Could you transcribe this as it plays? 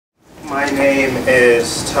My name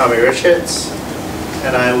is Tommy Richards,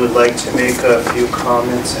 and I would like to make a few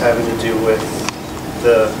comments having to do with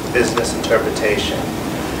the business interpretation.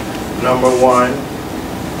 Number one,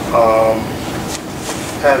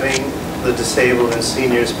 having the disabled and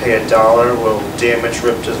seniors pay $1 will damage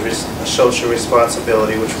RIPTA's social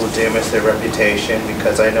responsibility, which will damage their reputation,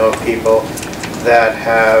 because I know of people that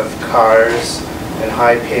have cars and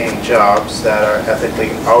high-paying jobs that are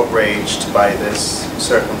ethically outraged by this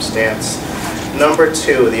circumstance. Number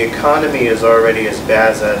two, the economy is already as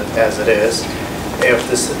bad as it is. If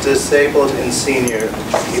the disabled and senior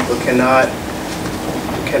people cannot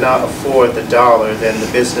afford the $1, then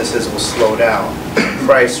the businesses will slow down.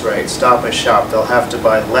 Price right, Stop and Shop, they'll have to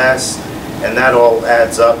buy less, and that all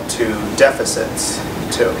adds up to deficits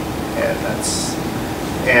too.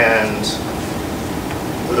 And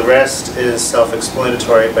the rest is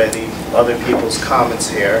self-explanatory by the other people's comments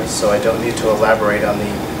here, so I don't need to elaborate on the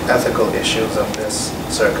ethical issues of this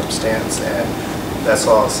circumstance, and that's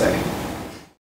all I'll say.